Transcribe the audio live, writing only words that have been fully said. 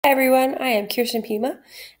everyone, I am Kirsten Piuma,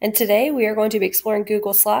 and today we are going to be exploring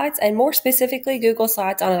Google Slides, and more specifically, Google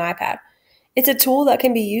Slides on an iPad. It's a tool that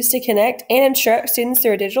can be used to connect and instruct students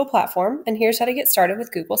through a digital platform, and here's how to get started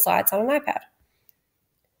with Google Slides on an iPad.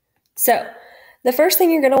 So, the first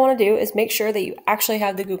thing you're going to want to do is make sure that you actually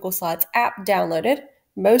have the Google Slides app downloaded.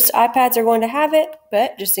 Most iPads are going to have it,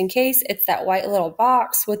 but just in case, it's that white little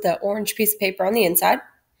box with the orange piece of paper on the inside.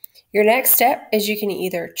 Your next step is you can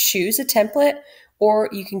either choose a template or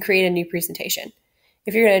you can create a new presentation.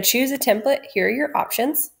 If you're going to choose a template, here are your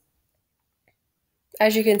options.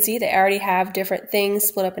 As you can see, they already have different things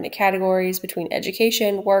split up into categories between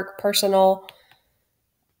education, work, personal.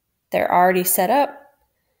 They're already set up.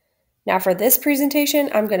 Now for this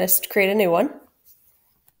presentation, I'm going to create a new one.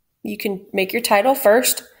 You can make your title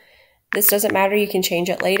first. This doesn't matter, you can change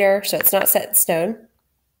it later, so it's not set in stone.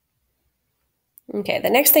 Okay,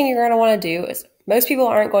 the next thing you're going to want to do is, most people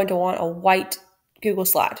aren't going to want a white Google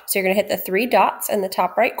slide. So you're going to hit the three dots in the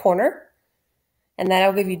top right corner, and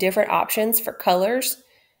that'll give you different options for colors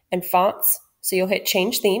and fonts. So you'll hit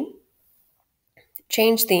change theme.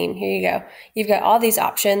 Change theme, here you go. You've got all these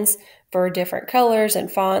options for different colors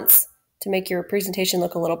and fonts to make your presentation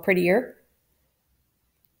look a little prettier.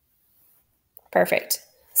 Perfect.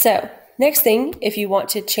 So next thing, if you want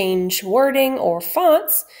to change wording or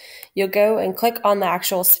fonts, you'll go and click on the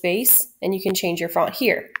actual space and you can change your font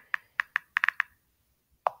here.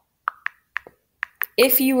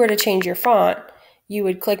 If you were to change your font, you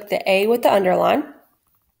would click the A with the underline,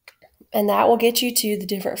 and that will get you to the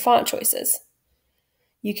different font choices.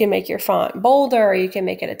 You can make your font bolder, or you can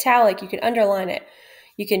make it italic, you can underline it.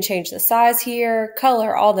 You can change the size here,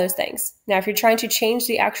 color, all those things. Now, if you're trying to change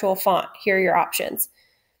the actual font, here are your options.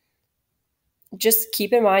 Just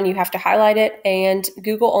keep in mind you have to highlight it, and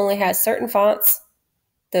Google only has certain fonts.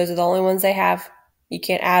 Those are the only ones they have. You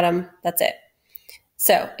can't add them. That's it.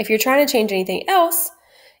 So if you're trying to change anything else,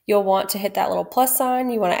 you'll want to hit that little plus sign.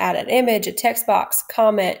 You want to add an image, a text box,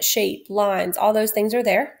 comment, shape, lines, all those things are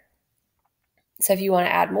there. So if you want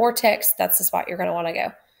to add more text, that's the spot you're going to want to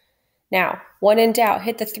go. Now, when in doubt,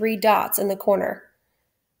 hit the three dots in the corner.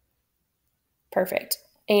 Perfect.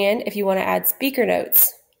 And if you want to add speaker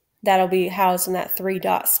notes, that'll be housed in that three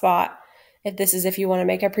dot spot. If you want to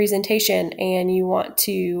make a presentation and you want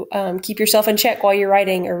to keep yourself in check while you're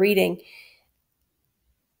writing or reading.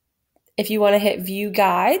 If you want to hit view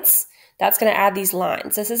guides, that's going to add these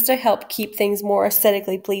lines. This is to help keep things more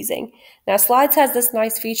aesthetically pleasing. Now, Slides has this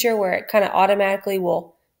nice feature where it kind of automatically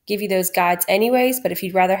will give you those guides anyways, but if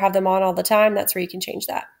you'd rather have them on all the time, that's where you can change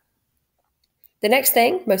that. The next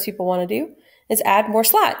thing most people want to do is add more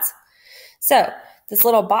slides. So this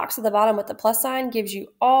little box at the bottom with the plus sign gives you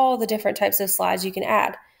all the different types of slides you can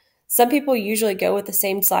add. Some people usually go with the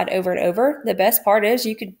same slide over and over. The best part is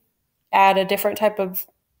you could add a different type of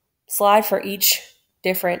slide for each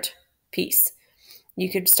different piece. You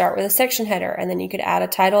could start with a section header, and then you could add a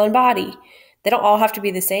title and body. They don't all have to be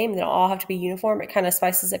the same. They don't all have to be uniform. It kind of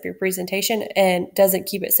spices up your presentation and doesn't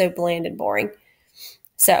keep it so bland and boring.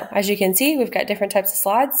 So as you can see, we've got different types of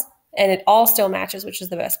slides, and it all still matches, which is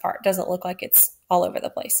the best part. It doesn't look like it's all over the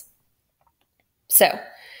place. So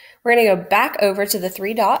we're going to go back over to the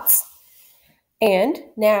three dots. And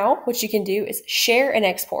now what you can do is share and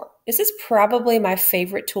export. This is probably my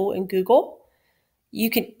favorite tool in Google. You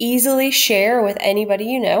can easily share with anybody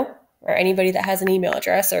you know, or anybody that has an email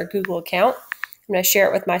address or a Google account. I'm going to share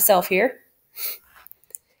it with myself here.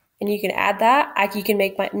 And you can add that. You can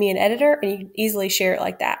make me an editor, and you can easily share it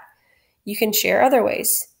like that. You can share other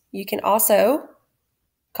ways. You can also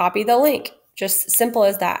copy the link, just simple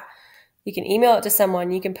as that. You can email it to someone.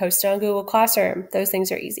 You can post it on Google Classroom. Those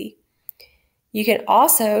things are easy. You can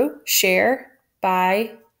also share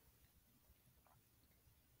by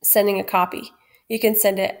sending a copy. You can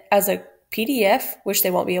send it as a PDF, which they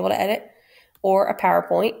won't be able to edit, or a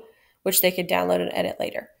PowerPoint, which they could download and edit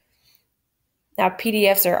later. Now,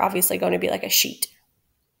 PDFs are obviously going to be like a sheet.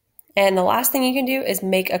 And the last thing you can do is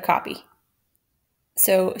make a copy.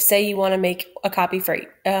 So say you want to make a copy for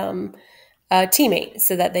a teammate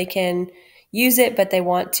so that they can use it, but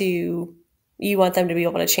you want them to be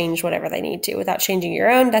able to change whatever they need to without changing your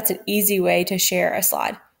own. That's an easy way to share a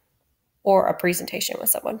slide or a presentation with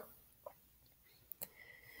someone.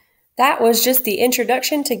 That was just the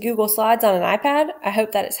introduction to Google Slides on an iPad. I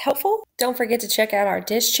hope that is helpful. Don't forget to check out our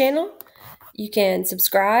Dish channel. You can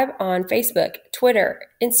subscribe on Facebook, Twitter,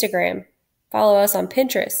 Instagram. Follow us on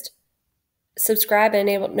Pinterest. Subscribe and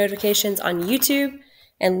enable notifications on YouTube.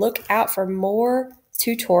 And look out for more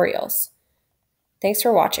tutorials. Thanks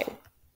for watching.